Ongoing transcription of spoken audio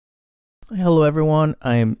Hello everyone,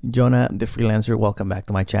 I'm Jonah the freelancer. Welcome back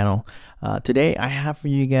to my channel. Today I have for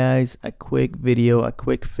you guys a quick video, a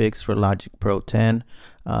quick fix for Logic Pro 10.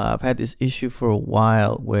 I've had this issue for a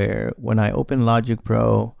while where when I open Logic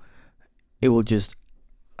Pro, it will just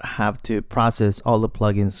have to process all the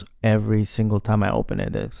plugins every single time I open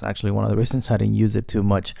it. That's actually one of the reasons I didn't use it too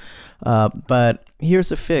much. But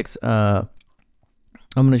here's a fix.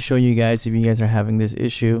 I'm going to show you guys if you guys are having this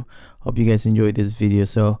issue. Hope you guys enjoyed this video.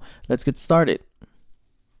 So let's get started.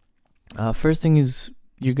 First thing is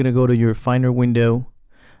you're going to go to your Finder window.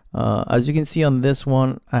 As you can see on this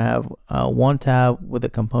one, I have one tab with the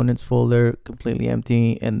components folder completely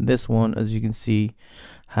empty, and this one, as you can see,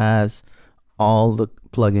 has all the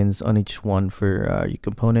plugins on each one for your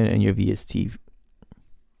component and your VST.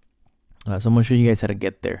 So I'm going to show you guys how to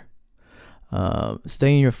get there.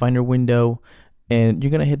 Stay in your Finder window, and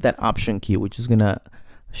you're going to hit that option key, which is going to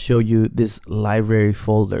show you this library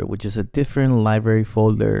folder, which is a different library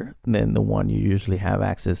folder than the one you usually have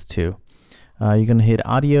access to. You're going to hit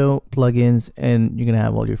audio plugins, and you're going to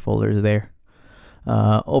have all your folders there.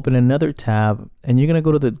 Open another tab, and you're going to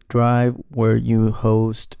go to the drive where you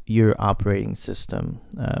host your operating system.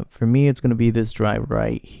 For me, it's going to be this drive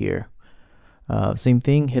right here. Same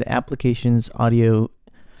thing, hit applications, audio,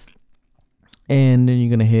 and then you're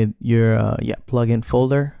going to hit your plugin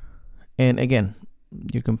folder. And again,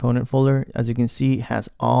 your component folder, as you can see, has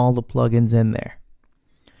all the plugins in there.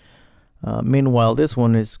 Meanwhile, this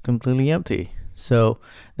one is completely empty. So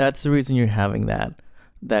that's the reason you're having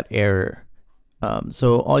that error.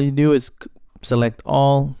 So all you do is select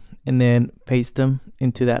all and then paste them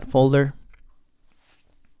into that folder.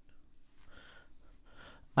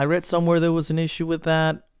 I read somewhere there was an issue with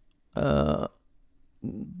that.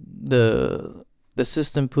 The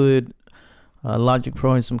system put Logic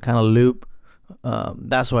Pro in some kind of loop.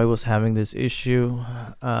 That's why I was having this issue.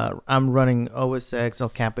 I'm running OS X El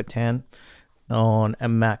Capitan on a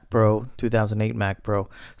Mac Pro, 2008 Mac Pro,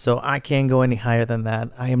 so I can't go any higher than that.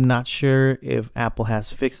 I am not sure if Apple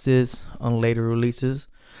has fixed this on later releases,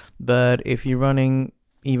 but if you're running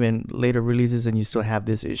even later releases and you still have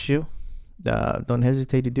this issue, don't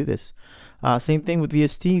hesitate to do this. Same thing with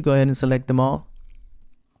VST. Go ahead and select them all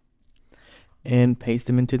and paste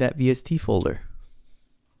them into that VST folder.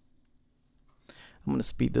 I'm going to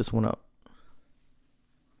speed this one up.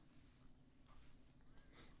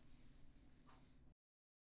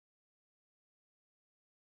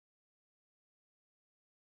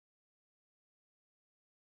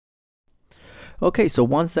 Okay, so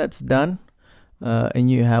once that's done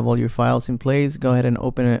and you have all your files in place, go ahead and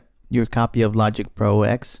open your copy of Logic Pro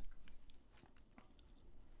X.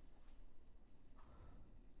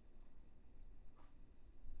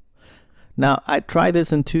 Now, I tried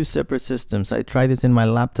this in two separate systems. I tried this in my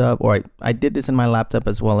laptop, or I did this in my laptop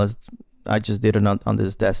as well as I just did it on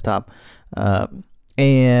this desktop.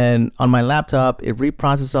 And on my laptop, it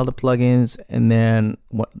reprocessed all the plugins, and then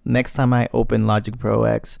next time I opened Logic Pro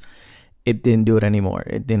X, it didn't do it anymore.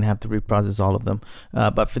 It didn't have to reprocess all of them.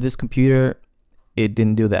 But for this computer, it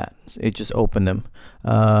didn't do that. It just opened them.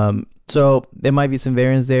 So there might be some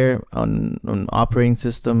variance there on operating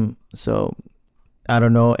system. So I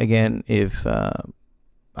don't know, again, if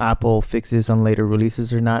Apple fixes on later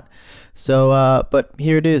releases or not. So, but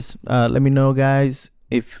here it is. Let me know, guys,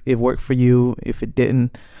 if it worked for you, if it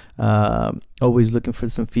didn't. Always looking for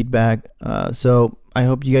some feedback. So I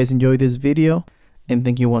hope you guys enjoyed this video, and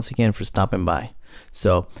thank you once again for stopping by.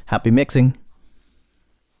 So happy mixing.